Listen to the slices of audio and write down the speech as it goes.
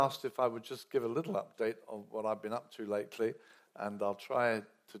asked if I would just give a little update of what I've been up to lately, and I'll try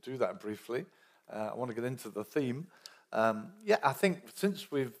to do that briefly. I want to get into the theme. I think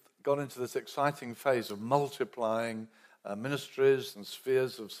since we've gone into this exciting phase of multiplying ministries and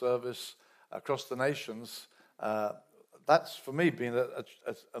spheres of service across the nations, that's for me been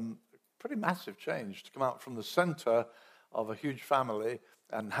a pretty massive change to come out from the center of a huge family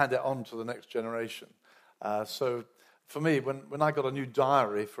and hand it on to the next generation. So for me, when I got a new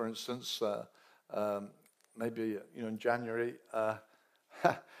diary, for instance, maybe in January,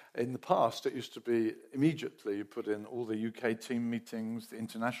 in the past it used to be immediately you put in all the UK team meetings, the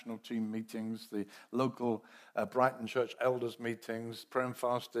international team meetings, the local Brighton Church elders meetings, prayer and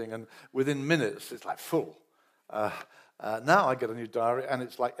fasting, and within minutes it's like full. Now I get a new diary and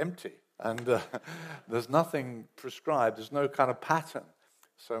it's like empty, and there's nothing prescribed, there's no kind of pattern.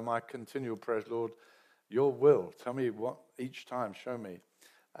 So my continual prayer is, Lord, your will, tell me what each time, show me.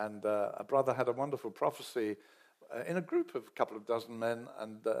 And a brother had a wonderful prophecy in a group of a couple of dozen men,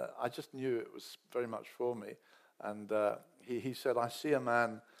 and I just knew it was very much for me. And he said, I see a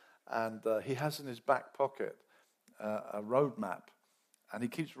man, and he has in his back pocket a roadmap, and he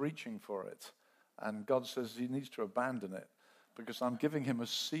keeps reaching for it. And God says he needs to abandon it, because I'm giving him a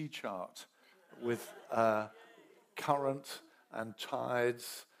sea chart with current and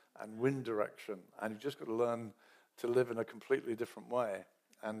tides and wind direction, and you've just got to learn to live in a completely different way.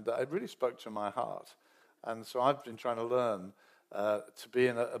 And it really spoke to my heart. And so I've been trying to learn to be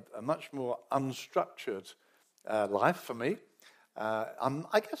in a much more unstructured life for me.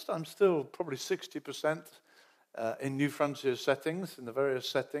 I guess I'm still probably 60% in New Frontiers settings, in the various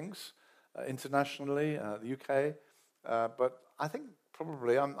settings, internationally, the UK. But I think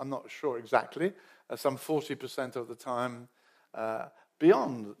probably, I'm not sure exactly, some 40% of the time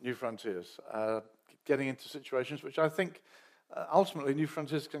beyond New Frontiers, getting into situations which I think ultimately New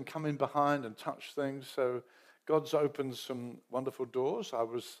Frontiers can come in behind and touch things. So God's opened some wonderful doors.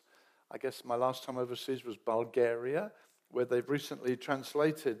 I guess my last time overseas was Bulgaria, where they've recently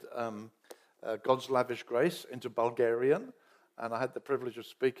translated God's Lavish Grace into Bulgarian. And I had the privilege of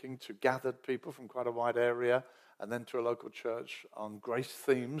speaking to gathered people from quite a wide area, and then to a local church on grace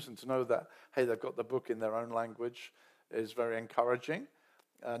themes, and to know that, hey, they've got the book in their own language is very encouraging.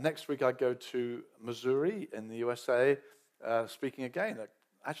 Next week I go to Missouri in the USA, speaking again at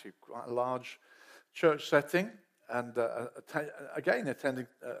actually quite a large church setting, and again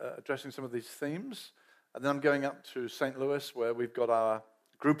addressing some of these themes. And then I'm going up to St. Louis, where we've got our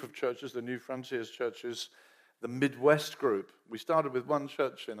group of churches, the New Frontiers churches, the Midwest group. We started with one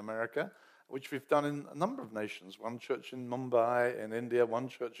church in America, which we've done in a number of nations. One church in Mumbai in India, one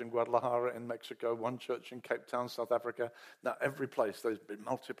church in Guadalajara in Mexico, one church in Cape Town, South Africa. Now every place they've been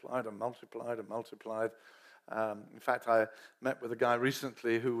multiplied and multiplied and multiplied. In fact, I met with a guy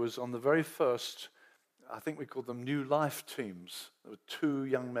recently who was on the very first, I think we called them New Life teams. There were 2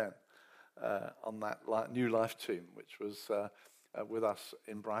 young men on that New Life team, which was with us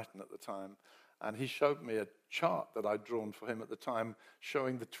in Brighton at the time. And he showed me a chart that I'd drawn for him at the time,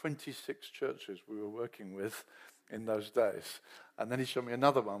 showing the 26 churches we were working with in those days. And then he showed me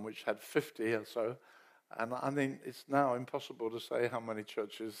another one which had 50 or so. And I mean, it's now impossible to say how many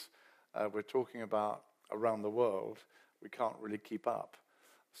churches we're talking about around the world. We can't really keep up.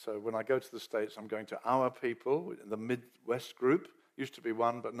 So when I go to the States, I'm going to our people, the Midwest group. Used to be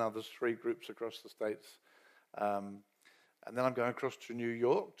one, but now there's 3 groups across the States. And then I'm going across to New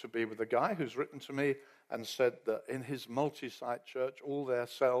York to be with a guy who's written to me and said that in his multi-site church, all their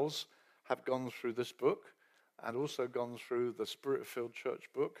cells have gone through this book and also gone through the Spirit-Filled Church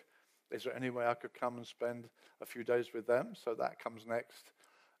book. Is there any way I could come and spend a few days with them? So that comes next.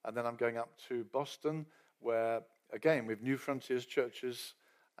 And then I'm going up to Boston, where, again, with New Frontiers churches,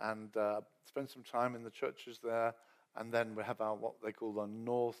 and spend some time in the churches there. And then we have our what they call the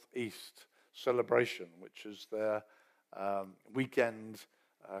Northeast Celebration, which is their weekend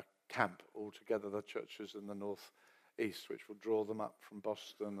camp altogether, the churches in the Northeast, which will draw them up from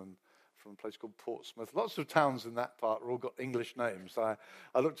Boston and from a place called Portsmouth. Lots of towns in that part are all got English names. I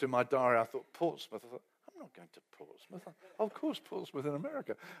looked in my diary, I thought, Portsmouth. I thought, I'm not going to Portsmouth. Of course, Portsmouth in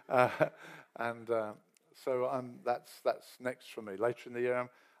America. So that's next for me. Later in the year,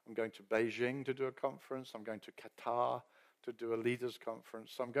 I'm going to Beijing to do a conference. I'm going to Qatar to do a leaders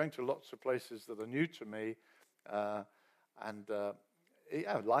conference. So I'm going to lots of places that are new to me.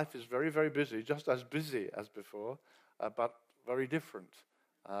 Life is very, very busy, just as busy as before, but very different.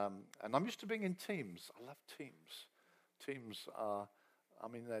 And I'm used to being in teams. I love teams. Teams are,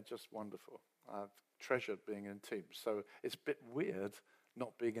 they're just wonderful. I've treasured being in teams. So it's a bit weird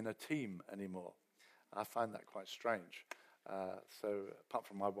not being in a team anymore. I find that quite strange. So apart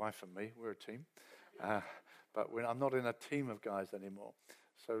from my wife and me, we're a team. But I'm not in a team of guys anymore.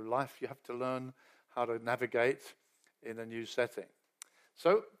 So life, you have to learn how to navigate in a new setting.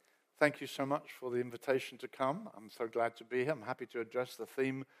 So thank you so much for the invitation to come. I'm so glad to be here. I'm happy to address the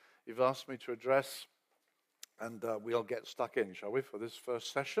theme you've asked me to address. And we'll get stuck in, shall we, for this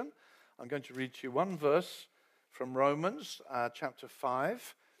first session. I'm going to read to you one verse from Romans chapter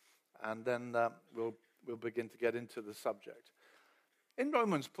 5, and then we'll begin to get into the subject. In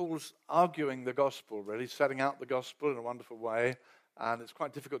Romans, Paul's arguing the gospel, really, setting out the gospel in a wonderful way, and it's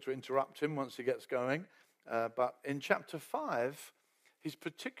quite difficult to interrupt him once he gets going. But in chapter 5, he's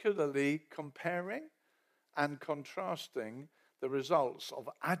particularly comparing and contrasting the results of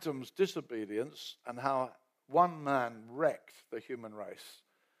Adam's disobedience and how one man wrecked the human race.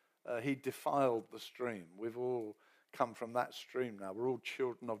 He defiled the stream. We've all come from that stream now. We're all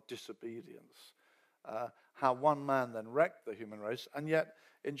children of disobedience. How one man then wrecked the human race. And yet,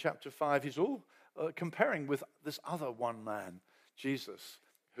 in chapter 5, he's all comparing with this other one man, Jesus,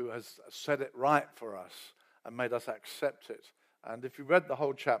 who has set it right for us and made us accept it. And if you read the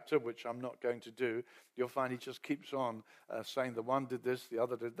whole chapter, which I'm not going to do, you'll find he just keeps on saying the one did this, the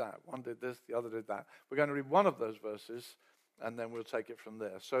other did that. One did this, the other did that. We're going to read one of those verses, and then we'll take it from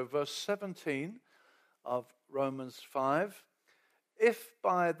there. So verse 17 of Romans 5, if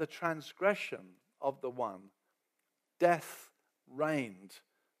by the transgression of the one, death reigned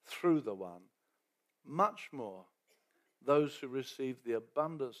through the one, much more those who receive the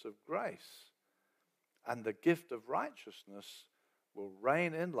abundance of grace and the gift of righteousness will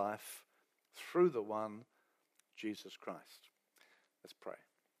reign in life through the one, Jesus Christ. Let's pray.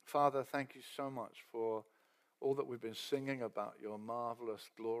 Father, thank you so much for all that we've been singing about your marvelous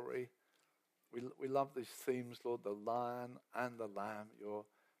glory. We love these themes, Lord, the lion and the lamb, your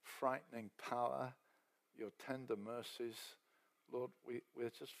frightening power, your tender mercies. Lord, we're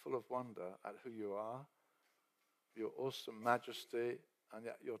just full of wonder at who you are, your awesome majesty, and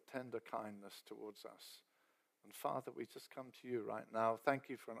yet your tender kindness towards us. And Father, we just come to you right now. Thank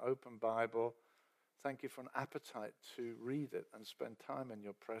you for an open Bible. Thank you for an appetite to read it and spend time in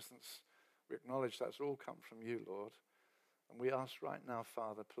your presence. We acknowledge that's all come from you, Lord. And we ask right now,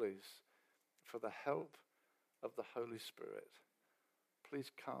 Father, please, for the help of the Holy Spirit. Please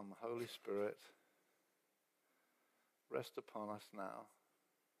come, Holy Spirit. Rest upon us now.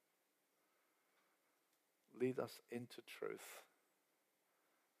 Lead us into truth.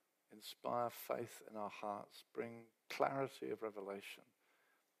 Inspire faith in our hearts. Bring clarity of revelation.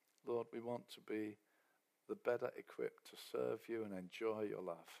 Lord, we want to be the better equipped to serve you and enjoy your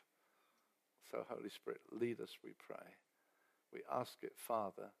love. So, Holy Spirit, lead us, we pray. We ask it,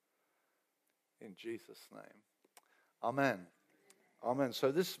 Father, in Jesus' name. Amen. Amen.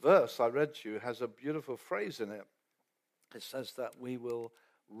 So this verse I read to you has a beautiful phrase in it. It says that we will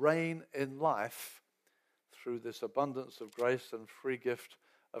reign in life through this abundance of grace and free gift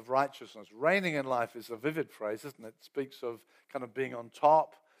of righteousness. Reigning in life is a vivid phrase, isn't it? It speaks of kind of being on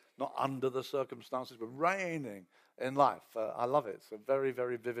top, not under the circumstances, but reigning in life. I love it. It's a very,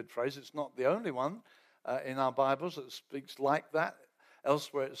 very vivid phrase. It's not the only one in our Bibles that speaks like that.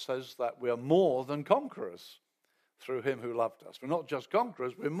 Elsewhere it says that we are more than conquerors through him who loved us. We're not just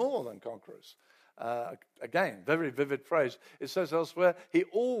conquerors, we're more than conquerors. Again, very vivid phrase. It says elsewhere, he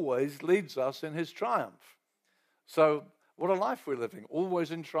always leads us in his triumph. So what a life we're living,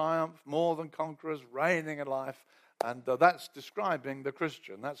 always in triumph, more than conquerors, reigning in life. And that's describing the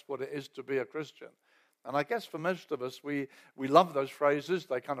Christian. That's what it is to be a Christian. And I guess for most of us, we love those phrases.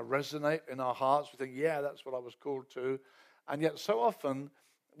 They kind of resonate in our hearts. We think, yeah, that's what I was called to. And yet so often,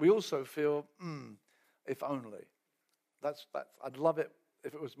 we also feel, if only. That's. I'd love it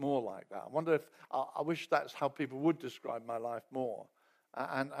if it was more like that. I wonder if, I wish that's how people would describe my life more.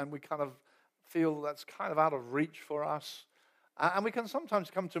 And we kind of feel that's kind of out of reach for us. And we can sometimes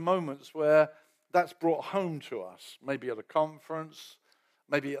come to moments where that's brought home to us, maybe at a conference,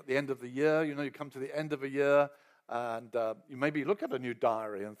 maybe at the end of the year. You know, you come to the end of a year and you maybe look at a new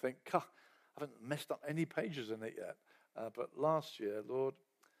diary and think, I haven't messed up any pages in it yet. But last year, Lord,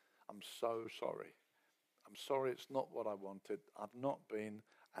 I'm so sorry. I'm sorry it's not what I wanted. I've not been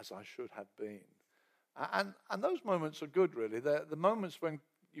as I should have been. And those moments are good, really. They're the moments when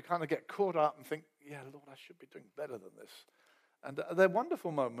you kind of get caught up and think, yeah, Lord, I should be doing better than this. And they're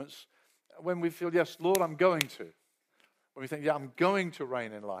wonderful moments when we feel, yes, Lord, I'm going to. When we think, yeah, I'm going to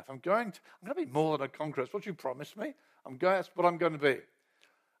reign in life. I'm going to be more than a conqueror. That's what you promised me. That's what I'm going to be.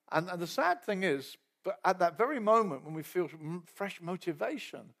 And the sad thing is, but at that very moment when we feel fresh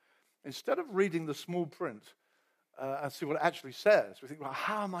motivation, instead of reading the small print and see what it actually says, we think, well,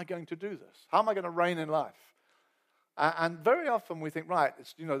 how am I going to do this? How am I going to reign in life? And very often we think, right,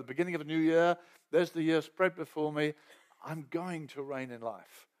 it's the beginning of a new year. There's the year spread before me. I'm going to reign in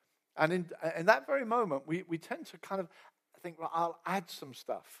life. And in that very moment, we tend to kind of think, well, I'll add some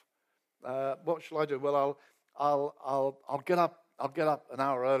stuff. What shall I do? Well, I'll get up. I'll get up an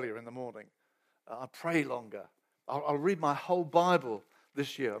hour earlier in the morning. I'll pray longer. I'll read my whole Bible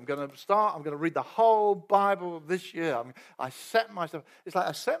this year. I'm going to read the whole Bible this year. I set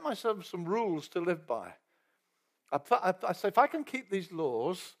myself some rules to live by. I say, if I can keep these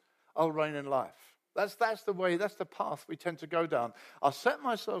laws, I'll reign in life. That's the way, that's the path we tend to go down. I'll set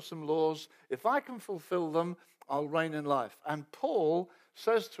myself some laws. If I can fulfill them, I'll reign in life. And Paul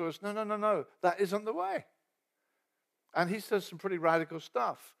says to us, no, that isn't the way. And he says some pretty radical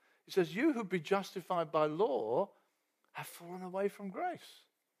stuff. He says, you who be justified by law have fallen away from grace.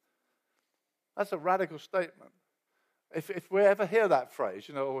 That's a radical statement. If we ever hear that phrase,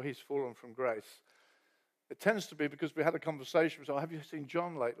 he's fallen from grace, it tends to be because we had a conversation. So, have you seen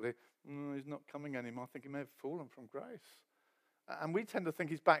John lately? No, he's not coming anymore. I think he may have fallen from grace. And we tend to think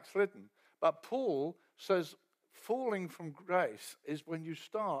he's backslidden. But Paul says falling from grace is when you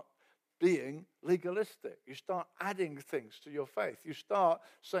start being legalistic. You start adding things to your faith. You start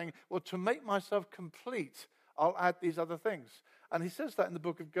saying, well, to make myself complete, I'll add these other things. And he says that in the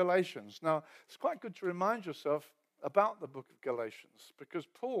book of Galatians. Now, it's quite good to remind yourself about the book of Galatians, because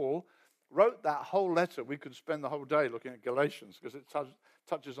Paul wrote that whole letter. We could spend the whole day looking at Galatians because it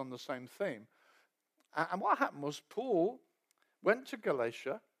touches on the same theme. And what happened was Paul went to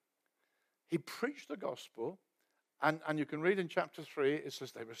Galatia. He preached the gospel. And you can read in chapter 3, it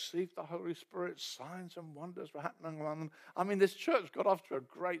says they received the Holy Spirit, signs and wonders were happening around them. I mean, this church got off to a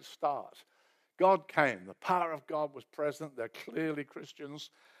great start. God came. The power of God was present. They're clearly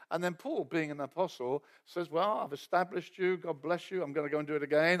Christians. And then Paul, being an apostle, says, well, I've established you. God bless you. I'm going to go and do it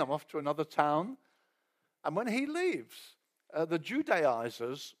again. I'm off to another town. And when he leaves, the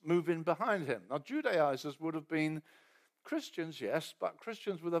Judaizers move in behind him. Now, Judaizers would have been Christians, yes, but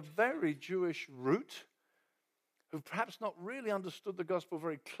Christians with a very Jewish root, who've perhaps not really understood the gospel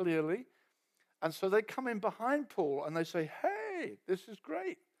very clearly. And so they come in behind Paul and they say, hey, this is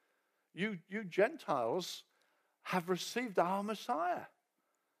great. You Gentiles have received our Messiah.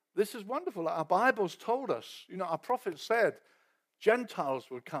 This is wonderful. Our Bible's told us, our prophet said Gentiles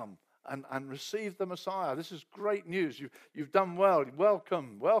would come and receive the Messiah. This is great news. You've done well.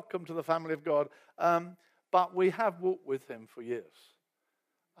 Welcome to the family of God. But we have walked with him for years.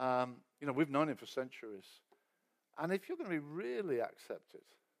 We've known him for centuries. And if you're going to be really accepted,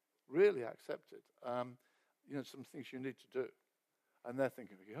 some things you need to do. And they're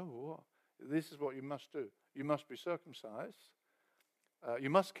thinking, what? This is what you must do. You must be circumcised.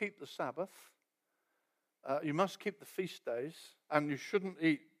 You must keep the Sabbath. You must keep the feast days. And you shouldn't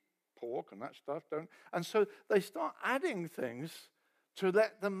eat pork and that stuff. And so they start adding things to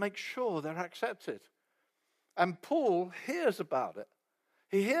let them make sure they're accepted. And Paul hears about it.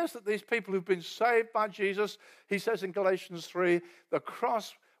 He hears that these people who've been saved by Jesus, he says in Galatians 3, the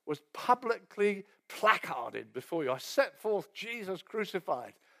cross was publicly placarded before you. I set forth Jesus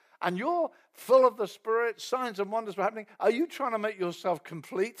crucified. And you're full of the Spirit, signs and wonders were happening. Are you trying to make yourself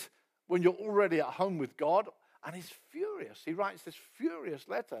complete when you're already at home with God? And he's furious. He writes this furious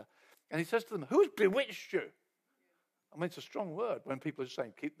letter. And he says to them, who's bewitched you? I mean, it's a strong word when people are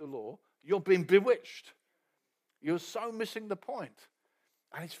saying, keep the law. You're being bewitched. You're so missing the point.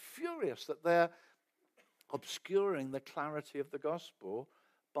 And he's furious that they're obscuring the clarity of the gospel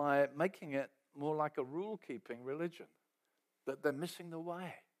by making it more like a rule-keeping religion, that they're missing the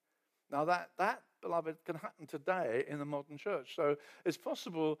way. Now that, beloved, can happen today in the modern church. So it's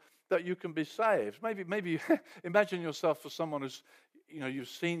possible that you can be saved. Maybe imagine yourself as someone who's,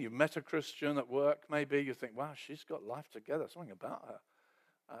 you've met a Christian at work. Maybe you think, wow, she's got life together, something about her.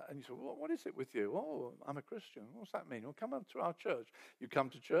 And you say, well, what is it with you? Oh, I'm a Christian. What's that mean? Well, come up to our church. You come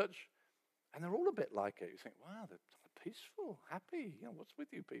to church, and they're all a bit like it. You think, wow, they're peaceful, happy. What's with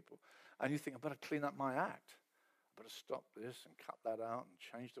you people? And you think, I better clean up my act. I better stop this and cut that out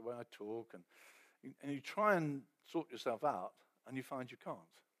and change the way I talk. And you try and sort yourself out, and you find you can't.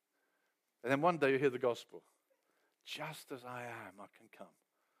 And then one day you hear the gospel. Just as I am, I can come.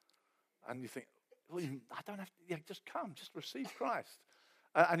 And you think, well, I don't have to, just come, just receive Christ.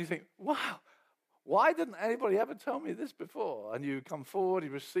 And you think, wow, why didn't anybody ever tell me this before? And you come forward, you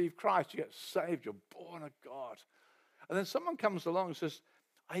receive Christ, you get saved, you're born of God. And then someone comes along and says,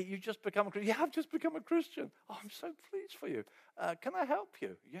 hey, you just become a Christian. Yeah, I've just become a Christian. Oh, I'm so pleased for you. Can I help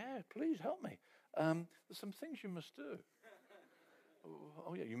you? Yeah, please help me. There's some things you must do.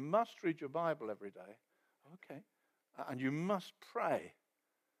 Oh, yeah, you must read your Bible every day. Okay. And you must pray.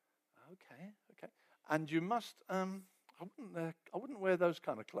 Okay. And you must, I wouldn't wear those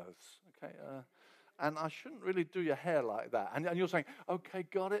kind of clothes, okay? And I shouldn't really do your hair like that. And you're saying, okay,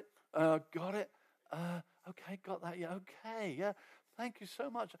 got it, okay, got that, yeah, okay, yeah. Thank you so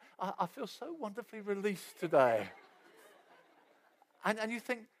much. I feel so wonderfully released today. And you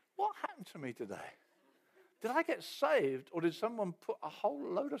think, what happened to me today? Did I get saved, or did someone put a whole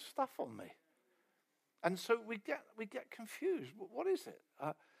load of stuff on me? And so we get confused. What is it?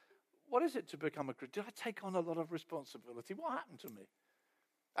 What is it to become a Christian? Did I take on a lot of responsibility? What happened to me?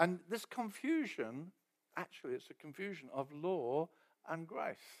 And this confusion, actually, it's a confusion of law and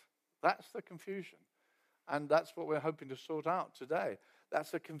grace. That's the confusion. And that's what we're hoping to sort out today.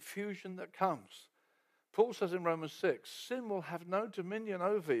 That's a confusion that comes. Paul says in Romans 6, sin will have no dominion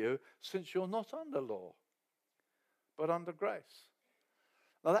over you since you're not under law, but under grace.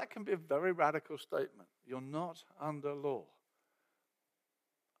 Now that can be a very radical statement. You're not under law.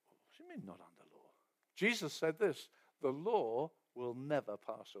 What do you mean not under law? Jesus said this, the law will never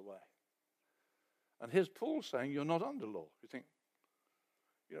pass away. And here's Paul saying you're not under law. You think,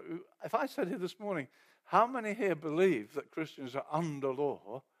 if I said here this morning, how many here believe that Christians are under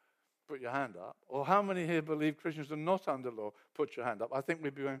law? Put your hand up. Or how many here believe Christians are not under law? Put your hand up. I think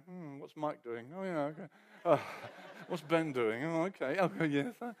we'd be going, what's Mike doing? Oh, yeah, okay. What's Ben doing? Oh, okay. Oh,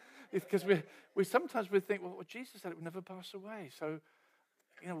 yes. Because we sometimes think, well, Jesus said it would never pass away. So,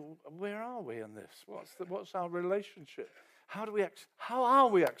 where are we in this? What's our relationship? How are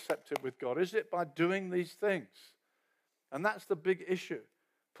we accepted with God? Is it by doing these things? And that's the big issue.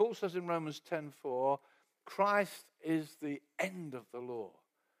 Paul says in Romans 10:4, Christ is the end of the law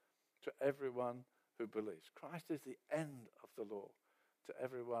to everyone who believes. Christ is the end of the law to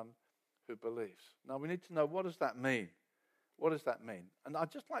everyone who believes. Now we need to know, what does that mean? What does that mean? And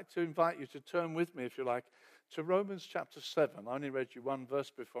I'd just like to invite you to turn with me, if you like, to Romans chapter 7. I only read you one verse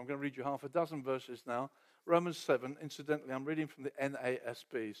before. I'm going to read you half a dozen verses now. Romans 7, incidentally, I'm reading from the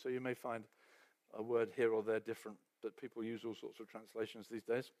NASB, so you may find a word here or there different, but people use all sorts of translations these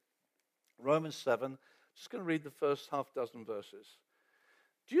days. Romans 7, just going to read the first half dozen verses.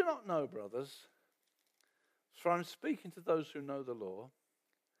 Do you not know, brothers, for I'm speaking to those who know the law,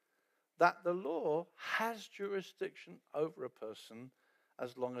 that the law has jurisdiction over a person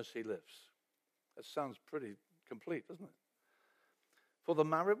as long as he lives? That sounds pretty complete, doesn't it? For the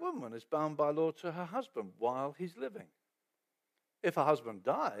married woman is bound by law to her husband while he's living. If her husband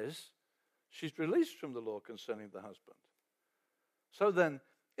dies, she's released from the law concerning the husband. So then,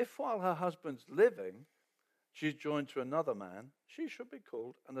 if while her husband's living, she's joined to another man, she should be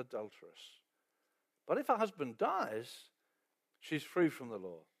called an adulteress. But if her husband dies, she's free from the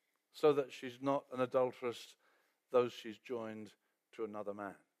law, so that she's not an adulteress, though she's joined to another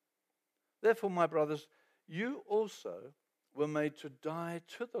man. Therefore, my brothers, you also were made to die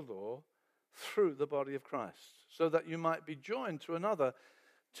to the law through the body of Christ, so that you might be joined to another,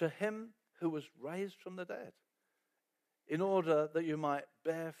 to him who was raised from the dead, in order that you might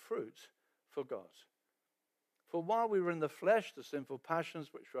bear fruit for God. For while we were in the flesh, the sinful passions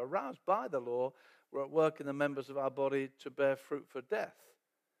which were aroused by the law were at work in the members of our body to bear fruit for death.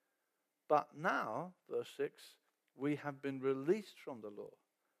 But now, verse 6, we have been released from the law,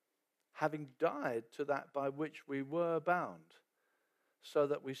 having died to that by which we were bound, so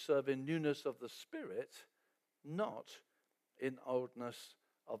that we serve in newness of the Spirit, not in oldness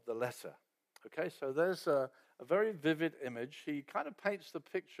of the letter. Okay, so there's a very vivid image. He kind of paints the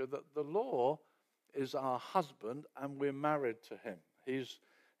picture that the law is our husband and we're married to him.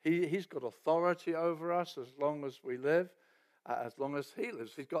 He's got authority over us as long as we live, as long as he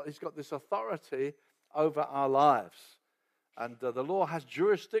lives. He's got this authority over our lives. And the law has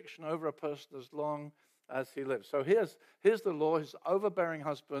jurisdiction over a person as long as he lives. So here's the law, his overbearing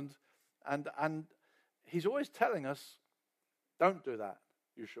husband, and he's always telling us, don't do that.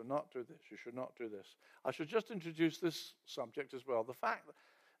 You should not do this. You should not do this. I should just introduce this subject as well. The fact that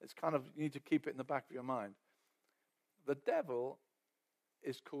it's kind of, you need to keep it in the back of your mind. The devil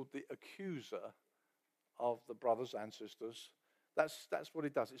is called the accuser of the brothers and sisters. That's what he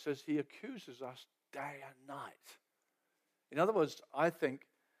does. It says he accuses us day and night. In other words, I think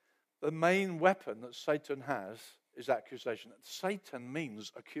the main weapon that Satan has is accusation. Satan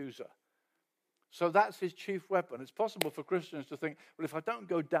means accuser. So that's his chief weapon. It's possible for Christians to think, well, if I don't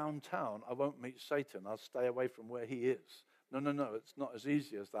go downtown, I won't meet Satan. I'll stay away from where he is. No. It's not as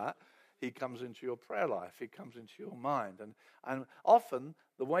easy as that. He comes into your prayer life. He comes into your mind. And often,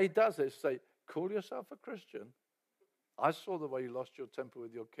 the way he does it is say, call yourself a Christian. I saw the way you lost your temper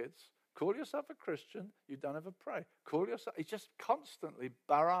with your kids. Call yourself a Christian. You don't ever pray. Call yourself. He's just constantly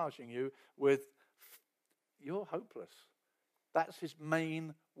barraging you with, you're hopeless. That's his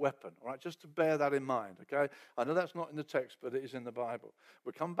main weapon, all right? Just to bear that in mind, okay? I know that's not in the text, but it is in the Bible.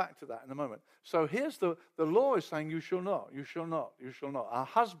 We'll come back to that in a moment. So here's the law is saying, you shall not, you shall not, you shall not. Our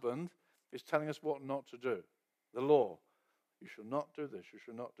husband is telling us what not to do. The law. You shall not do this, you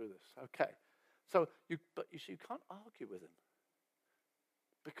shall not do this. Okay. So, but you see, you can't argue with him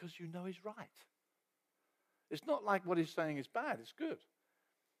because you know he's right. It's not like what he's saying is bad, it's good.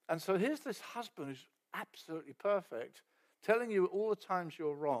 And so here's this husband who's absolutely perfect, telling you all the times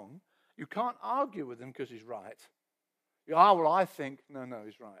you're wrong. You can't argue with him because he's right. Well, I think, no,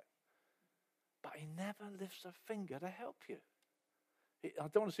 he's right. But he never lifts a finger to help you. I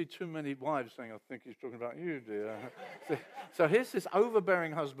don't want to see too many wives saying, I think he's talking about you, dear. So here's this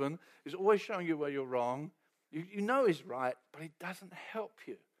overbearing husband who's always showing you where you're wrong. You know he's right, but he doesn't help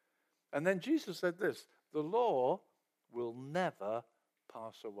you. And then Jesus said this, the law will never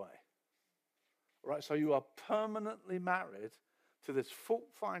pass away. Right? So you are permanently married to this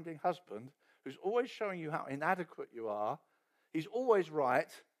fault-finding husband who's always showing you how inadequate you are. He's always right.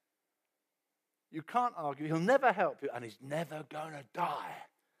 You can't argue. He'll never help you, and he's never going to die.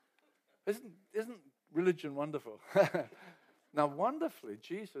 Isn't religion wonderful? Now, wonderfully,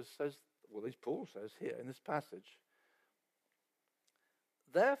 Jesus says, well, as Paul says here in this passage,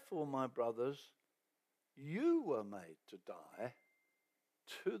 therefore, my brothers, you were made to die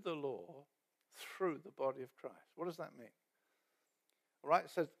to the law through the body of Christ. What does that mean? All right,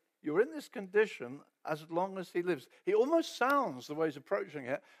 it says, you're in this condition as long as he lives. He almost sounds, the way he's approaching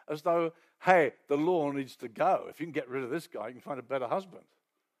it, as though, hey, the law needs to go. If you can get rid of this guy, you can find a better husband.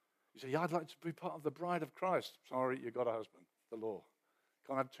 You say, yeah, I'd like to be part of the bride of Christ. Sorry, you got a husband, the law.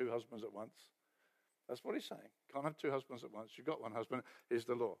 Can't have two husbands at once. That's what he's saying. Can't have two husbands at once. You've got one husband, here's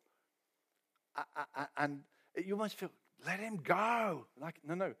the law. And you almost feel, let him go. Like,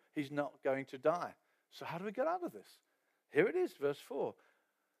 no, he's not going to die. So how do we get out of this? Here it is, verse 4.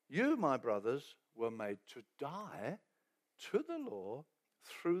 You, my brothers, were made to die to the law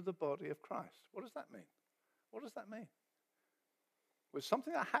through the body of Christ. What does that mean? What does that mean? Well, it's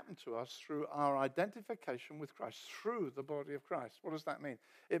something that happened to us through our identification with Christ, through the body of Christ. What does that mean?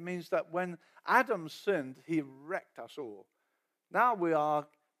 It means that when Adam sinned, he wrecked us all. Now we are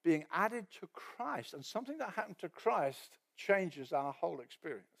being added to Christ, and something that happened to Christ changes our whole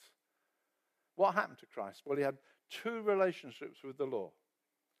experience. What happened to Christ? Well, he had two relationships with the law.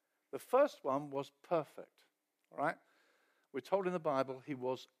 The first one was perfect, all right? We're told in the Bible he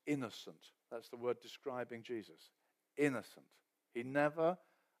was innocent. That's the word describing Jesus. Innocent. He never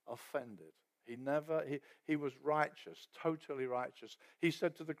offended. He was righteous, totally righteous. He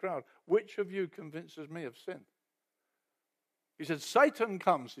said to the crowd, which of you convinces me of sin? He said, Satan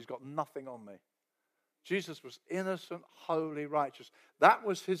comes, he's got nothing on me. Jesus was innocent, holy, righteous. That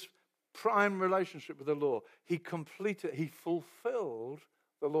was his prime relationship with the law. He fulfilled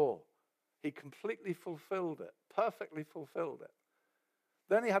the law. He completely fulfilled it, perfectly fulfilled it.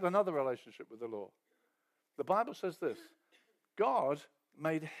 Then he had another relationship with the law. The Bible says this, God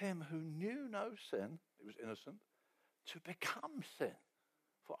made him who knew no sin, he was innocent, to become sin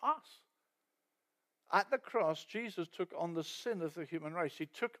for us. At the cross, Jesus took on the sin of the human race. He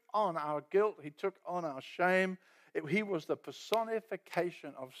took on our guilt. He took on our shame. He was the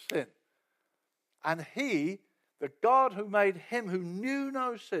personification of sin. And he, the God who made him who knew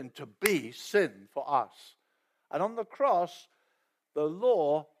no sin to be sin for us. And on the cross, the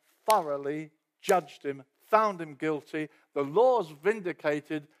law thoroughly judged him, found him guilty. The law's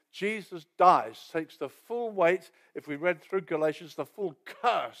vindicated. Jesus dies, takes the full weight, if we read through Galatians, the full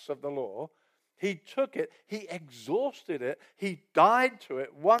curse of the law. He took it, he exhausted it, he died to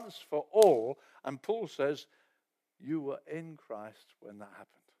it once for all. And Paul says, you were in Christ when that happened.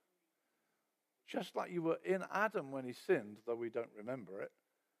 Just like you were in Adam when he sinned, though we don't remember it.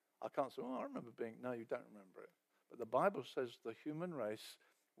 I can't say, I remember being, no, you don't remember it. But the Bible says the human race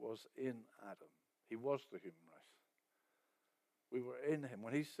was in Adam. He was the human race. We were in him.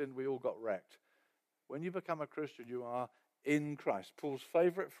 When he sinned, we all got wrecked. When you become a Christian, you are in Christ. Paul's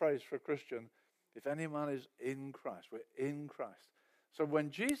favorite phrase for a Christian, if anyone is in Christ, we're in Christ. So when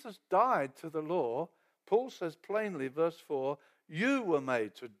Jesus died to the law, Paul says plainly, verse 4, you were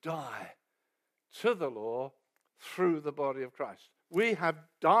made to die to the law through the body of Christ. We have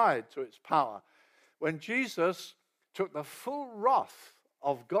died to its power. When Jesus took the full wrath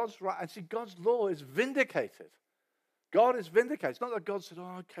of God's right, and see, God's law is vindicated. God is vindicated. It's not that God said,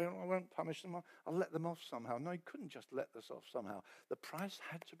 okay, I won't punish them. I'll let them off somehow. No, he couldn't just let this off somehow. The price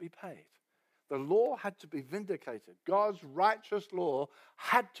had to be paid. The law had to be vindicated. God's righteous law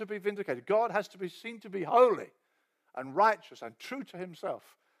had to be vindicated. God has to be seen to be holy and righteous and true to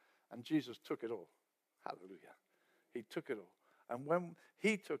himself. And Jesus took it all. Hallelujah. He took it all. And when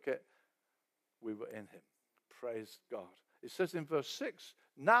he took it, we were in him. Praise God. It says in verse 6,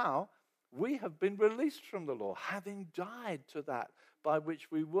 now we have been released from the law, having died to that by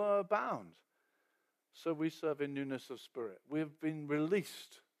which we were bound. So we serve in newness of spirit. We have been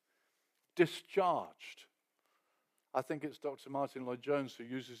released, discharged. I think it's Dr. Martin Lloyd-Jones who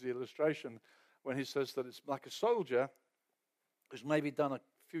uses the illustration when he says that it's like a soldier who's maybe done a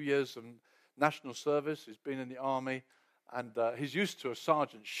few years of national service, he's been in the army, and he's used to a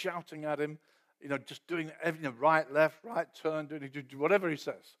sergeant shouting at him, just doing everything, right, left, right, turn, do whatever he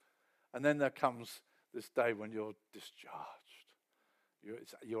says. And then there comes this day when you're discharged.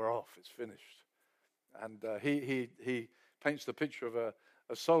 You're off, it's finished. And he paints the picture of a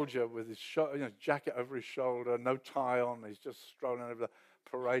soldier with his jacket over his shoulder, no tie on, he's just strolling over the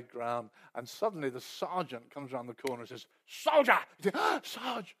parade ground, and suddenly the sergeant comes around the corner and says, "Soldier!" He says,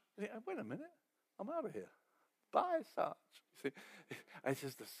 "Sarge!" Wait a minute, I'm out of here. Bye, Sarge. You see? And he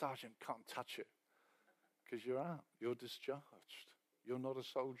says, the sergeant can't touch you because you're out. You're discharged. You're not a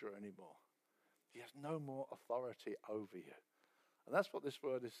soldier anymore. He has no more authority over you. And that's what this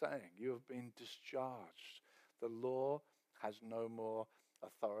word is saying. You have been discharged. The law has no more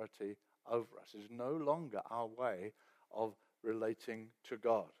authority over us. It's no longer our way of relating to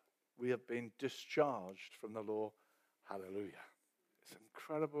God. We have been discharged from the law. Hallelujah. It's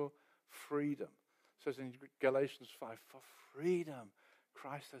incredible freedom. It says in Galatians 5, for freedom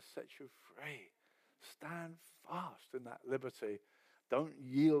Christ has set you free. Stand fast in that liberty. Don't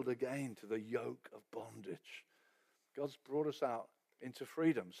yield again to the yoke of bondage. God's brought us out into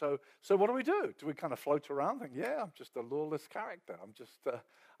freedom. So what do? Do we kind of float around and think, yeah, I'm just a lawless character.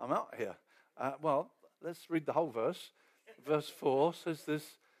 I'm out here. Well, let's read the whole verse. Verse 4 says this.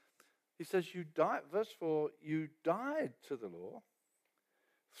 He says, verse 4, you died to the law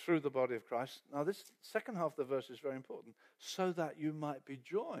through the body of Christ. Now, this second half of the verse is very important. So that you might be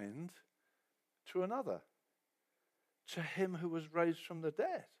joined to another, to him who was raised from the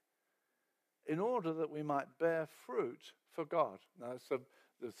dead, in order that we might bear fruit for God. Now,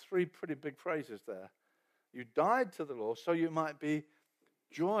 there's three pretty big phrases there. You died to the law so you might be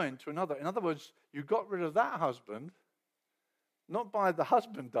joined to another. In other words, you got rid of that husband, not by the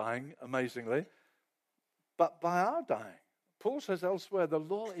husband dying, amazingly, but by our dying. Paul says elsewhere, the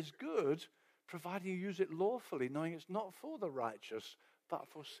law is good, providing you use it lawfully, knowing it's not for the righteous, but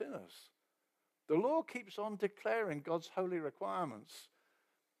for sinners. The law keeps on declaring God's holy requirements.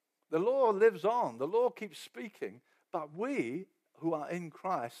 The law lives on. The law keeps speaking. But we, who are in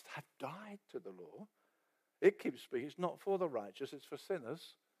Christ, have died to the law. It keeps speaking. It's not for the righteous. It's for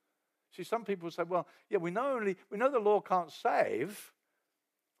sinners. See, some people say, well, yeah, we know the law can't save,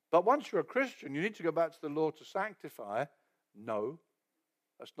 but once you're a Christian, you need to go back to the law to sanctify. No,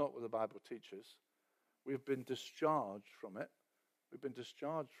 that's not what the Bible teaches. We've been discharged from it. We've been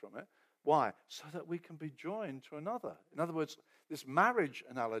discharged from it. Why? So that we can be joined to another. In other words, this marriage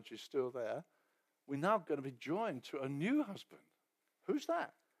analogy is still there. We're now going to be joined to a new husband. Who's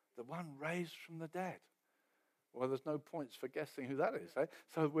that? The one raised from the dead. Well, there's no points for guessing who that is. Eh?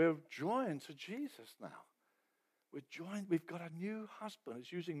 So we're joined to Jesus now. We're joined. We've got a new husband.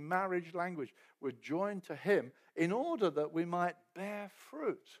 It's using marriage language. We're joined to him in order that we might bear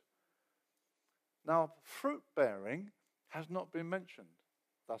fruit. Now, fruit bearing has not been mentioned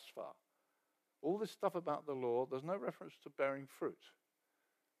thus far. All this stuff about the law, there's no reference to bearing fruit.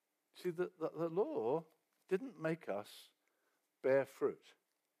 See, the law didn't make us bear fruit.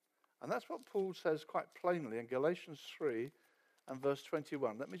 And that's what Paul says quite plainly in Galatians 3 and verse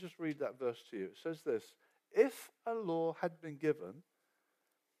 21. Let me just read that verse to you. It says this, if a law had been given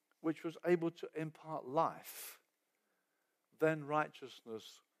which was able to impart life, then righteousness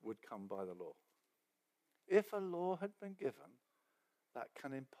would come by the law. If a law had been given that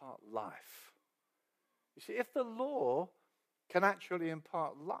can impart life. You see, if the law can actually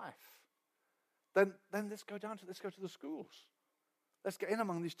impart life, then let's go to the schools. Let's get in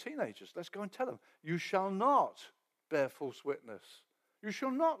among these teenagers. Let's go and tell them, you shall not bear false witness. You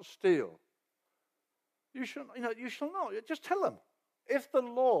shall not steal. You shall not. Just tell them. If the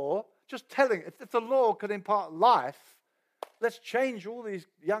law can impart life, let's change all these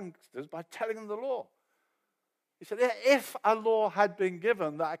youngsters by telling them the law. He said, if a law had been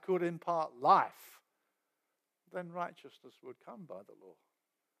given that could impart life, then righteousness would come by the law.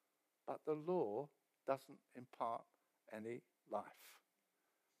 But the law doesn't impart any life.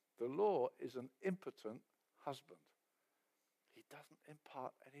 The law is an impotent husband. He doesn't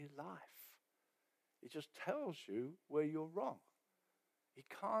impart any life. He just tells you where you're wrong. He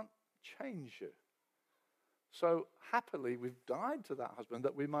can't change you. So happily, we've died to that husband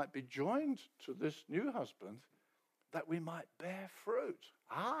that we might be joined to this new husband that we might bear fruit.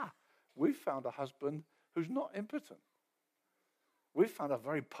 We found a husband who's not impotent. We found a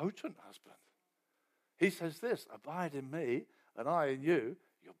very potent husband. He says this, abide in me and I in you,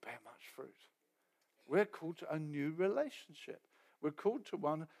 you'll bear much fruit. We're called to a new relationship. We're called to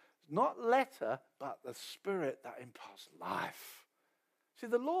one, not letter, but the Spirit that imparts life. See,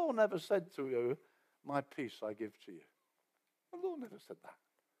 the law never said to you, my peace I give to you. The law never said that.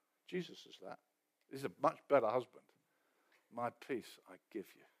 Jesus says that. He's a much better husband. My peace I give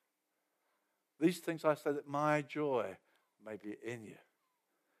you. These things I say that my joy may be in you.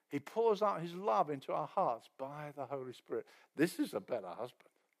 He pours out his love into our hearts by the Holy Spirit. This is a better husband.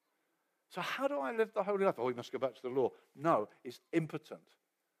 So how do I live the holy life? Oh, we must go back to the law. No, it's impotent.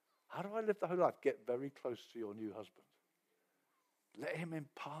 How do I live the holy life? Get very close to your new husband. Let him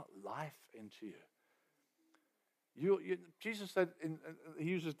impart life into you. Jesus said, he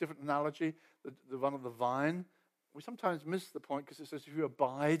uses a different analogy, the one of the vine. We sometimes miss the point because it says if you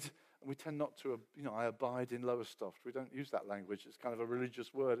abide, and we tend not to, I abide in Lowestoft. We don't use that language. It's kind of a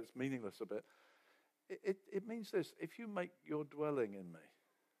religious word. It's meaningless a bit. It means this, if you make your dwelling in me,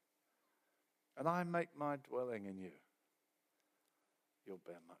 and I make my dwelling in you, you'll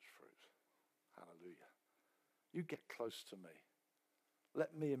bear much fruit. Hallelujah. You get close to me.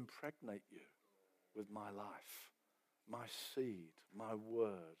 Let me impregnate you with my life, my seed, my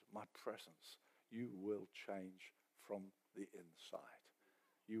word, my presence. You will change from the inside.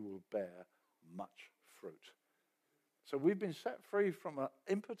 You will bear much fruit. So we've been set free from an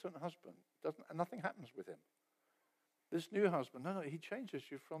impotent husband. Nothing happens with him. This new husband, no, he changes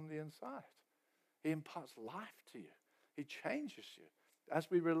you from the inside. He imparts life to you. He changes you. As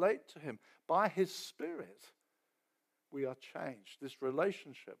we relate to him, by his Spirit, we are changed. This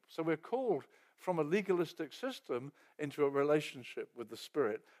relationship. So we're called from a legalistic system into a relationship with the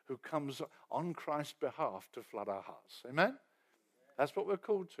Spirit who comes on Christ's behalf to flood our hearts. Amen? That's what we're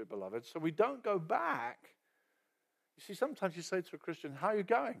called to, beloved. So we don't go back. You see, sometimes you say to a Christian, how are you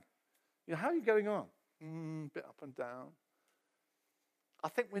going? How are you getting on? A bit up and down. I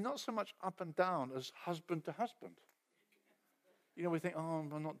think we're not so much up and down as husband to husband. We think,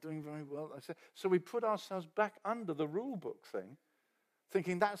 I'm not doing very well. So we put ourselves back under the rule book thing,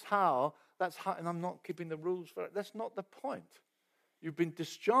 thinking that's how, and I'm not keeping the rules for it. That's not the point. You've been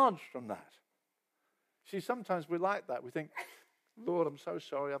discharged from that. See, sometimes we're like that. We think, Lord, I'm so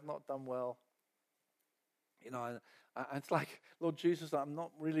sorry, I've not done well. And it's like, Lord Jesus, I'm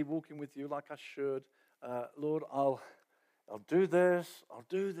not really walking with you like I should. Lord, I'll do this, I'll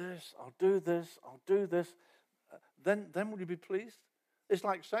do this, I'll do this, I'll do this. Then will you be pleased? It's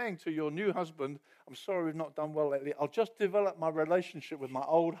like saying to your new husband, I'm sorry we've not done well lately. I'll just develop my relationship with my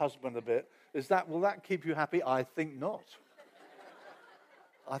old husband a bit. Will that keep you happy? I think not.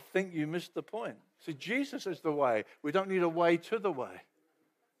 I think you missed the point. See, Jesus is the way. We don't need a way to the way.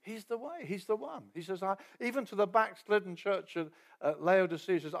 He's the way. He's the one. He says, even to the backslidden church at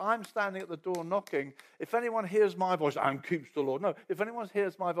Laodicea, he says, I'm standing at the door knocking. If anyone hears my voice and keeps the law. No, if anyone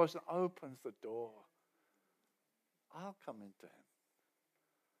hears my voice and opens the door, I'll come into him.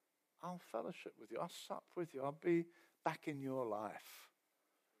 I'll fellowship with you. I'll sup with you. I'll be back in your life.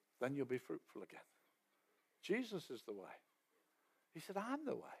 Then you'll be fruitful again. Jesus is the way. He said, I'm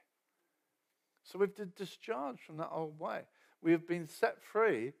the way. So we've been discharged from that old way. We have been set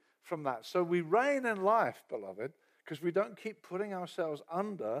free from that. So we reign in life, beloved, because we don't keep putting ourselves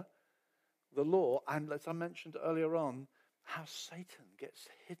under the law. And as I mentioned earlier on, how Satan gets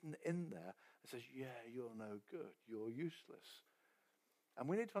hidden in there and says, yeah, you're no good. You're useless. And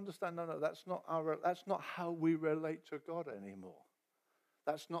we need to understand, no, that's not how we relate to God anymore.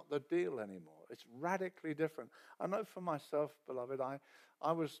 That's not the deal anymore. It's radically different. I know for myself, beloved,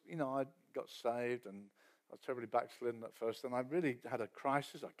 I was, I got saved and I was terribly backslidden at first. And I really had a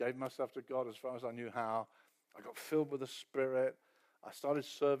crisis. I gave myself to God as far as I knew how. I got filled with the Spirit. I started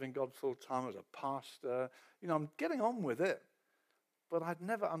serving God full time as a pastor. I'm getting on with it. But I'd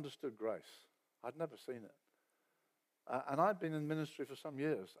never understood grace. I'd never seen it. And I'd been in ministry for some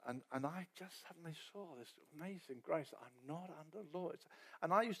years, and I just suddenly saw this amazing grace. I'm not under law.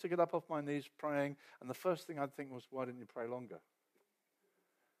 And I used to get up off my knees praying, and the first thing I'd think was, why didn't you pray longer?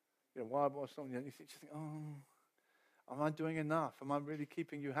 Why was something? You think, am I doing enough? Am I really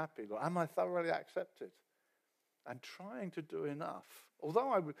keeping you happy? Lord? Am I thoroughly accepted? And trying to do enough. Although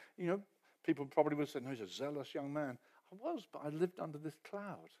I would, people probably would say, no, he's a zealous young man. I was, but I lived under this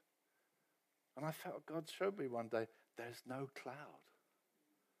cloud. And I felt God showed me one day, there's no cloud.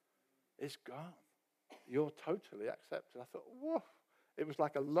 It's gone. You're totally accepted. I thought, whoa. It was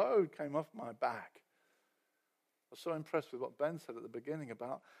like a load came off my back. I was so impressed with what Ben said at the beginning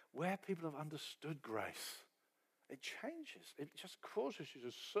about where people have understood grace. it changes. It just causes you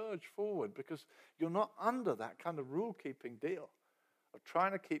to surge forward because you're not under that kind of rule-keeping deal of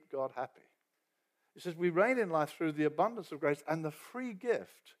trying to keep God happy. It says, we reign in life through the abundance of grace and the free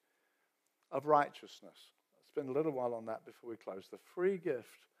gift of righteousness. I'll spend a little while on that before we close. The free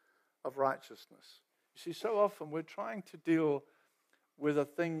gift of righteousness. You see, so often we're trying to deal with a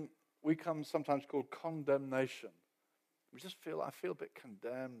thing we sometimes call condemnation. I feel a bit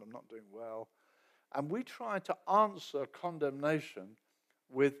condemned, I'm not doing well. And we try to answer condemnation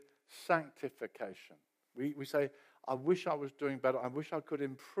with sanctification. We say, I wish I was doing better. I wish I could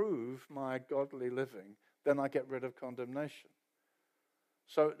improve my godly living. Then I get rid of condemnation.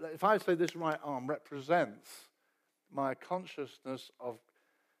 So if I say this right arm represents my consciousness of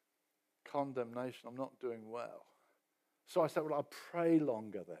condemnation, I'm not doing well. So I said, well, I'll pray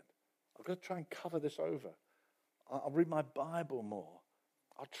longer then. I've got to try and cover this over. I'll read my Bible more.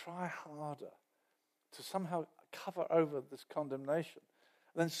 I'll try harder to somehow cover over this condemnation.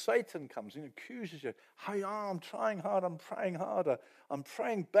 And then Satan comes and accuses you. Hey, I'm trying hard, I'm praying harder, I'm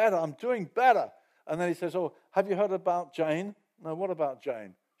praying better, I'm doing better. And then he says, oh, have you heard about Jane? No, what about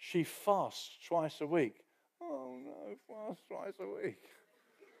Jane? She fasts twice a week. Oh no, fast twice a week.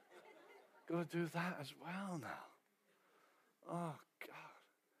 Got to do that as well now. Oh, God.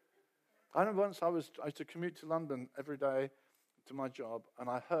 I remember once I used to commute to London every day to my job, and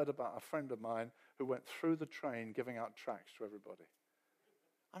I heard about a friend of mine who went through the train giving out tracts to everybody.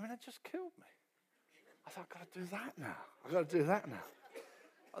 I mean, it just killed me. I thought, I've got to do that now. I've got to do that now.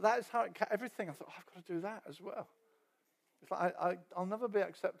 That is how everything. I thought, I've got to do that as well. It's like I'll never be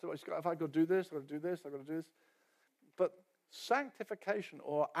acceptable. If I've got to do this, I've got to do this, I've got to do this. But sanctification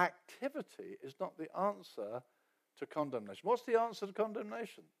or activity is not the answer to condemnation. What's the answer to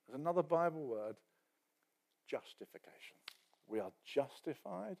condemnation? There's another Bible word, justification. We are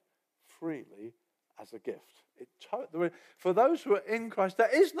justified freely as a gift. For those who are in Christ,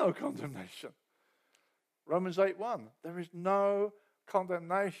 there is no condemnation. Romans 8:1, there is no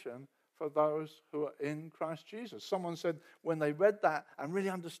condemnation for those who are in Christ Jesus. Someone said when they read that and really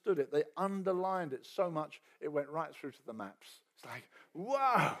understood it, they underlined it so much it went right through to the maps. It's like,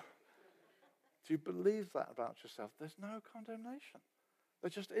 wow! Do you believe that about yourself? There's no condemnation. There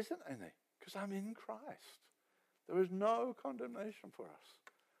just isn't any, because I'm in Christ. There is no condemnation for us.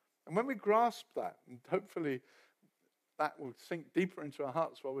 And when we grasp that, and hopefully that will sink deeper into our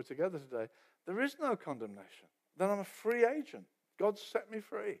hearts while we're together today, there is no condemnation. Then I'm a free agent. God set me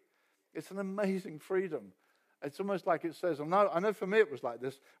free. It's an amazing freedom. It's almost like it says, I know for me it was like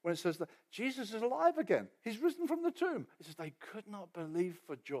this, when it says that Jesus is alive again. He's risen from the tomb. It says they could not believe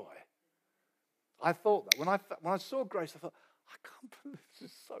for joy. I thought that. When I saw grace, I thought, I can't believe this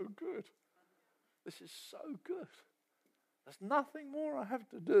is so good. This is so good. There's nothing more I have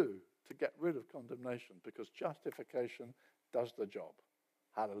to do to get rid of condemnation because justification does the job.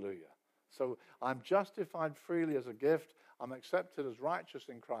 Hallelujah. So I'm justified freely as a gift. I'm accepted as righteous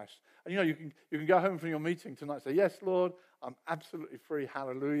in Christ. And you can go home from your meeting tonight and say, yes, Lord, I'm absolutely free.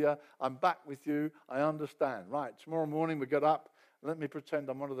 Hallelujah. I'm back with you. I understand. Right, tomorrow morning we get up. Let me pretend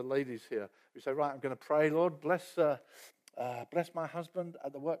I'm one of the ladies here. We say, right, I'm going to pray, Lord. Bless my husband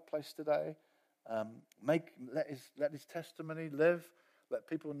at the workplace today. Let his testimony live. Let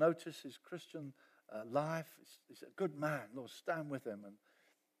people notice his Christian life. He's a good man. Lord, stand with him. And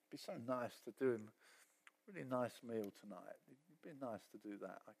it'd be so nice to do him a really nice meal tonight. It'd be nice to do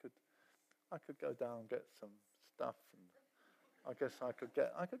that. I could go down and get some stuff, and I guess I could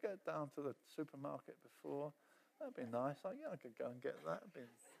get down to the supermarket before. That'd be nice. I could go and get that.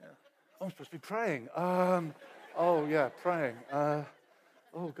 I'm supposed to be praying. Praying.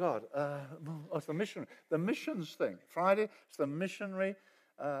 Oh, God. It's the missionary. The missions thing. Friday, it's the missionary,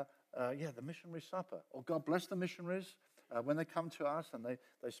 the missionary supper. Oh, God bless the missionaries when they come to us and they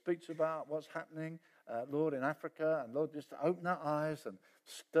speak to about what's happening, Lord, in Africa. And, Lord, just open our eyes and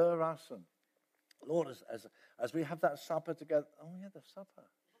stir us. And, Lord, as we have that supper together. Oh, yeah, the supper.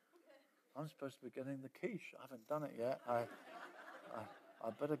 I'm supposed to be getting the quiche. I haven't done it yet. I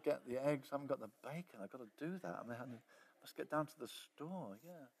better get the eggs. I haven't got the bacon. I've got to do that. Let's get down to the store,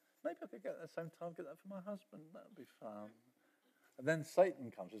 yeah. Maybe I could get that at the same time, get that for my husband. That would be fun. And then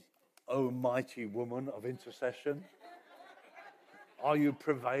Satan comes and says, "O mighty woman of intercession, are you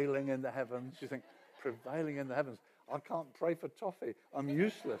prevailing in the heavens?" You think, prevailing in the heavens? I can't pray for toffee. I'm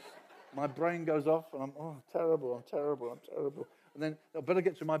useless. My brain goes off and I'm terrible. And then I better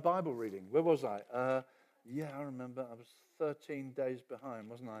get to my Bible reading. Where was I? I remember. I was 13 days behind,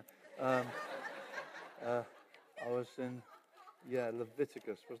 wasn't I? I was in,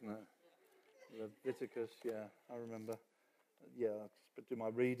 Leviticus, wasn't it? Leviticus, I remember. I do my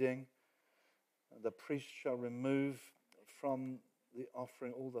reading. The priest shall remove from the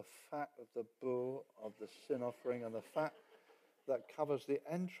offering all the fat of the bull of the sin offering, and the fat that covers the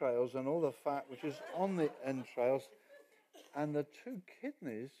entrails, and all the fat which is on the entrails, and the 2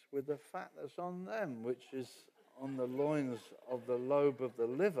 kidneys with the fat that's on them, which is on the loins of the lobe of the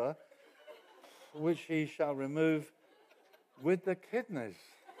liver, which he shall remove with the kidneys.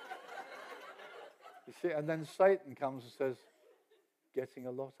 You see, and then Satan comes and says, getting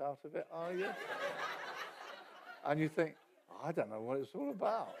a lot out of it, are you? And you think, I don't know what it's all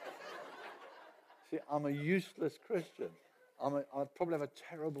about. See, I'm a useless Christian. I'd probably have a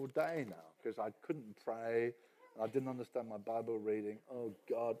terrible day now because I couldn't pray. I didn't understand my Bible reading. Oh,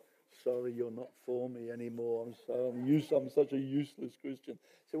 God, sorry, you're not for me anymore. I'm such a useless Christian.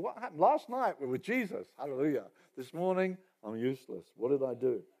 So what happened? Last night we were with Jesus. Hallelujah. This morning, I'm useless. What did I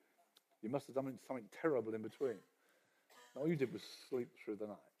do? You must have done something terrible in between. All you did was sleep through the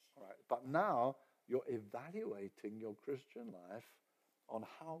night. All right. But now you're evaluating your Christian life on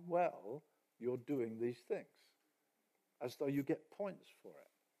how well you're doing these things, as though you get points for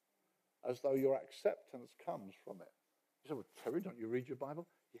it, as though your acceptance comes from it. You say, well, Terry, don't you read your Bible?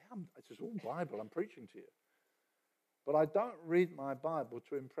 Yeah, it's all Bible. I'm preaching to you. But I don't read my Bible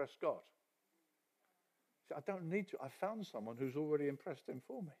to impress God. See, I don't need to. I found someone who's already impressed him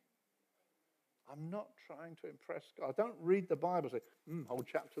for me. I'm not trying to impress God. I don't read the Bible and say, whole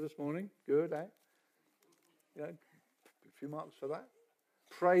chapter this morning. Good, eh? You know, a few marks for that.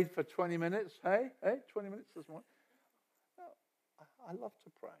 Prayed for 20 minutes. Hey, 20 minutes this morning. No, I love to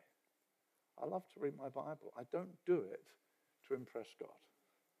pray. I love to read my Bible. I don't do it to impress God.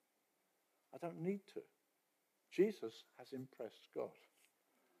 I don't need to. Jesus has impressed God.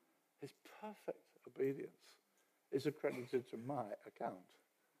 His perfect obedience is accredited to my account.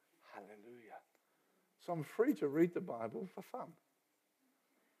 Hallelujah. So I'm free to read the Bible for fun.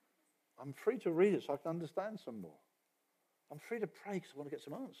 I'm free to read it so I can understand some more. I'm free to pray because I want to get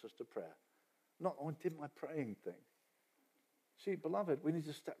some answers to prayer. Not, I did my praying thing. See, beloved, we need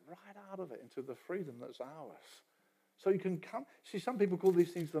to step right out of it into the freedom that's ours. So you can come. See, some people call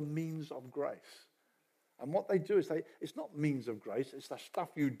these things the means of grace. And what they do is it's not means of grace, it's the stuff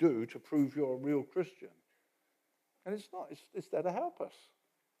you do to prove you're a real Christian. And it's not, it's there to help us.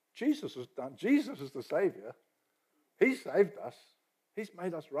 Jesus is the Savior. He saved us. He's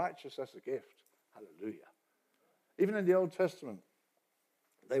made us righteous as a gift. Hallelujah. Even in the Old Testament,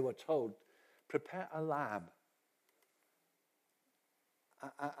 they were told, prepare a lamb.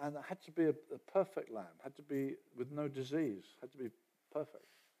 And it had to be a perfect lamb, had to be with no disease, had to be perfect.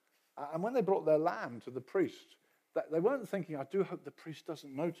 And when they brought their lamb to the priest, they weren't thinking, I do hope the priest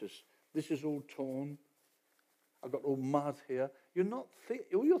doesn't notice. This is all torn. I've got all mud here.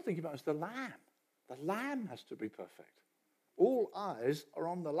 All you're thinking about is the lamb. The lamb has to be perfect. All eyes are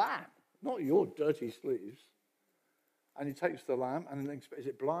on the lamb, not your dirty sleeves. And he takes the lamb and thinks, is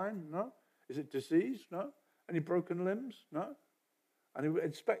it blind? No. Is it diseased? No. Any broken limbs? No. And he would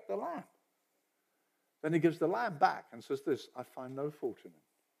inspect the lamb. Then he gives the lamb back and says this, I find no fault in him.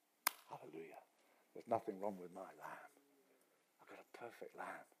 Hallelujah. There's nothing wrong with my lamb. I've got a perfect lamb.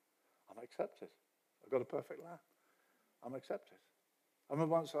 I'm accepted. I've got a perfect lamb. I'm accepted. I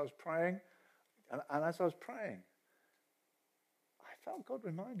remember once I was praying, and as I was praying, I felt God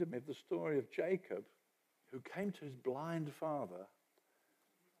reminded me of the story of Jacob, who came to his blind father,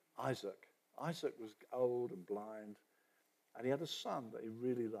 Isaac. Isaac was old and blind, and he had a son that he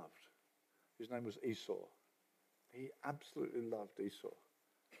really loved. His name was Esau. He absolutely loved Esau.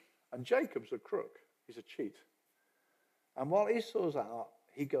 And Jacob's a crook. He's a cheat. And while Esau's out,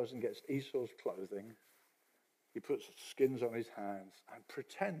 he goes and gets Esau's clothing. He puts skins on his hands and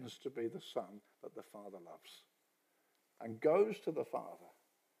pretends to be the son that the father loves. And goes to the father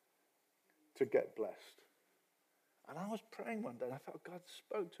to get blessed. And I was praying one day and I felt God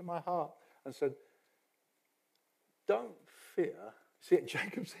spoke to my heart and said, don't fear. See,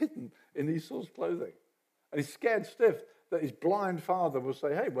 Jacob's hidden in Esau's clothing. And he's scared stiff that his blind father will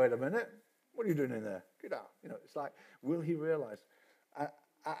say, hey, wait a minute. What are you doing in there? Get out. You know, it's like, will he realize?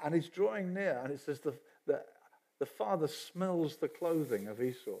 And he's drawing near, and it says the father smells the clothing of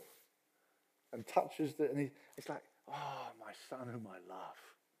Esau and touches it, and it's like, oh, my son whom I love.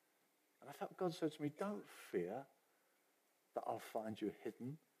 And I felt God said to me, don't fear that I'll find you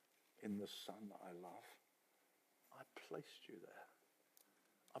hidden in the son that I love. I placed you there.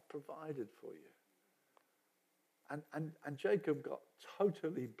 I provided for you. And Jacob got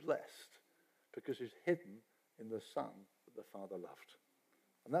totally blessed because he's hidden in the son that the father loved.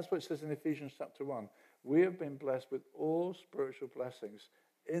 And that's what it says in Ephesians chapter 1. We have been blessed with all spiritual blessings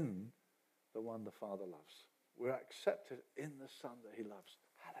in the one the Father loves. We're accepted in the Son that he loves.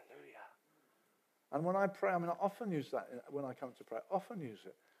 Hallelujah. And when I pray, I often use that when I come to pray. I often use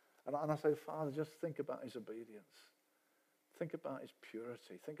it. And I say, Father, just think about his obedience. Think about his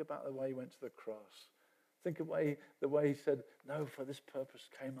purity. Think about the way he went to the cross. Think of the way he said, no, for this purpose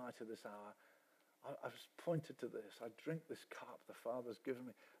came I to this hour. I was pointed to this. I drink this cup the Father's given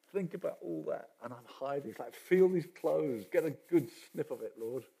me. Think about all that. And I'm hiding. It's like, feel these clothes. Get a good sniff of it,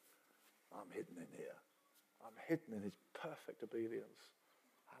 Lord. I'm hidden in here. I'm hidden in his perfect obedience.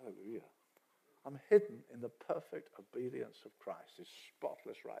 Hallelujah. I'm hidden in the perfect obedience of Christ, his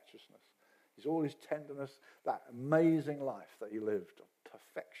spotless righteousness. His all his tenderness, that amazing life that he lived of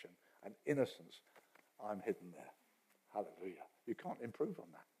perfection and innocence. I'm hidden there. Hallelujah. You can't improve on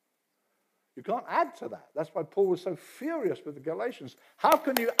that. You can't add to that. That's why Paul was so furious with the Galatians. How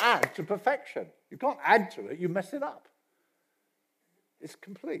can you add to perfection? You can't add to it. You mess it up. It's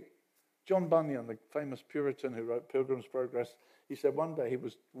complete. John Bunyan, the famous Puritan who wrote Pilgrim's Progress, he said one day he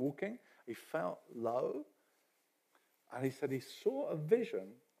was walking, he felt low, and he said he saw a vision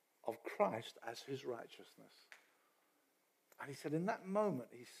of Christ as his righteousness. And he said in that moment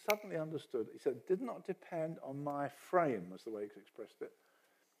he suddenly understood. He said it did not depend on my frame, was the way he expressed it.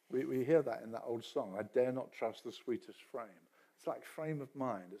 We hear that in that old song, I dare not trust the sweetest frame. It's like frame of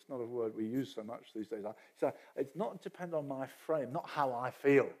mind. It's not a word we use so much these days. So it's not depend on my frame, not how I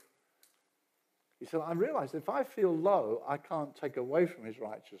feel. He said, I realize if I feel low, I can't take away from his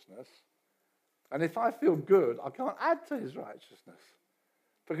righteousness. And if I feel good, I can't add to his righteousness.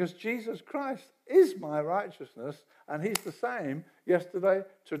 Because Jesus Christ is my righteousness, and he's the same yesterday,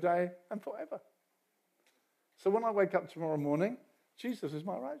 today, and forever. So when I wake up tomorrow morning, Jesus is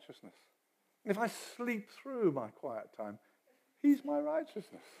my righteousness. And if I sleep through my quiet time, he's my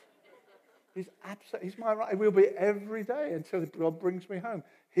righteousness. He's my right. It will be every day until God brings me home.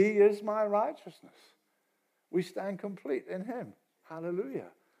 He is my righteousness. We stand complete in him. Hallelujah.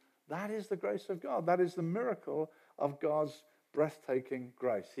 That is the grace of God. That is the miracle of God's breathtaking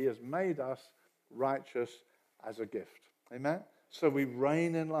grace. He has made us righteous as a gift. Amen? So we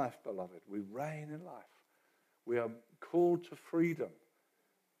reign in life, beloved. We reign in life. We are called to freedom.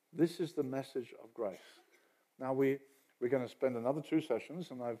 This is the message of grace. Now we're going to spend another 2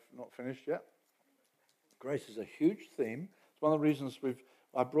 sessions, and I've not finished yet. Grace is a huge theme. It's one of the reasons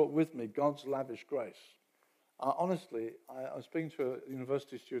I brought with me God's lavish grace. Honestly, I was speaking to a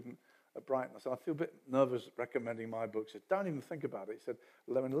university student at Brighton. I said, I feel a bit nervous recommending my books. He said, don't even think about it. He said,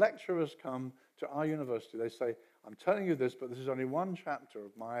 when lecturers come to our university, they say, I'm telling you this, but this is only one chapter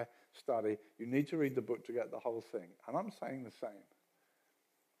of my study. You need to read the book to get the whole thing. And I'm saying the same.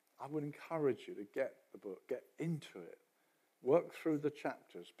 I would encourage you to get the book, get into it, work through the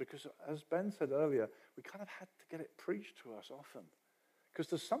chapters, because as Ben said earlier, we kind of had to get it preached to us often, because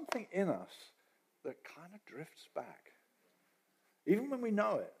there's something in us that kind of drifts back. Even when we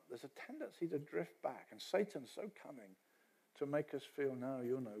know it, there's a tendency to drift back, and Satan's so cunning to make us feel, no,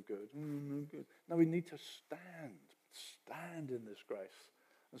 you're no good, no good. No, we need to stand in this grace.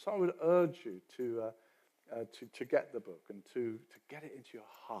 And so I would urge you to get the book and to get it into your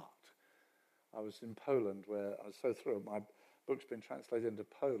heart. I was in Poland where I was so thrilled. My book's been translated into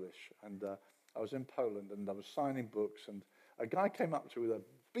Polish, and I was in Poland and I was signing books, and a guy came up to me with a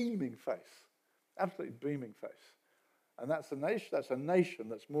beaming face, absolutely beaming face. And that's a nation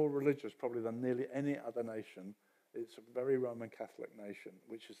that's more religious probably than nearly any other nation. It's a very Roman Catholic nation,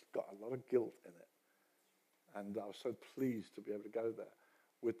 which has got a lot of guilt in it. And I was so pleased to be able to go there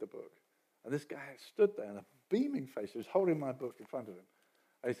with the book. And this guy stood there in a beaming face. He was holding my book in front of him.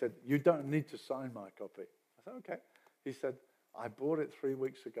 And he said, you don't need to sign my copy. I said, okay. He said, I bought it 3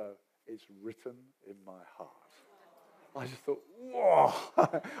 weeks ago. It's written in my heart. I just thought, whoa.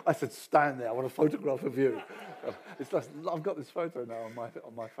 I said, stand there. I want a photograph of you. It's just, I've got this photo now on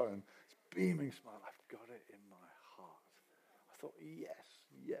my phone. It's beaming smile. I've got it in my heart. I thought, yes.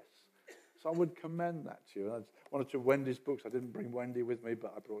 So I would commend that to you. And one or two Wendy's books. I didn't bring Wendy with me,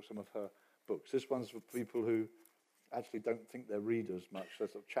 but I brought some of her books. This one's for people who actually don't think they're readers much.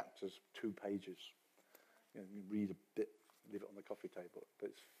 There's sort of chapters, 2 pages. You read a bit, leave it on the coffee table.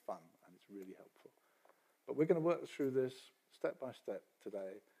 But it's fun and it's really helpful. But we're going to work through this step by step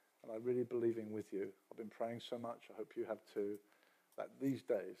today. And I'm really believing with you. I've been praying so much, I hope you have too, that these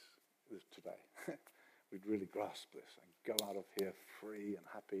days, today, we'd really grasp this and go out of here free and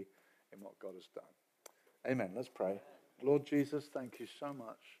happy in what God has done. Amen. Let's pray. Lord Jesus, thank you so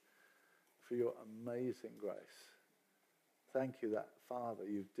much for your amazing grace. Thank you that, Father,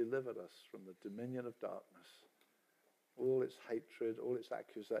 you've delivered us from the dominion of darkness, all its hatred, all its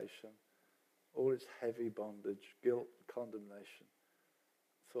accusation, all its heavy bondage, guilt, condemnation.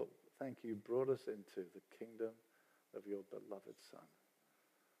 Thank you brought us into the kingdom of your beloved Son.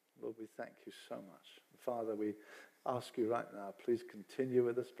 Lord, we thank you so much. Father, we ask you right now, please continue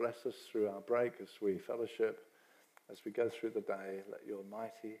with us. Bless us through our break as we fellowship. As we go through the day, let your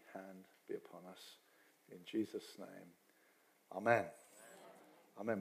mighty hand be upon us. In Jesus' name, amen.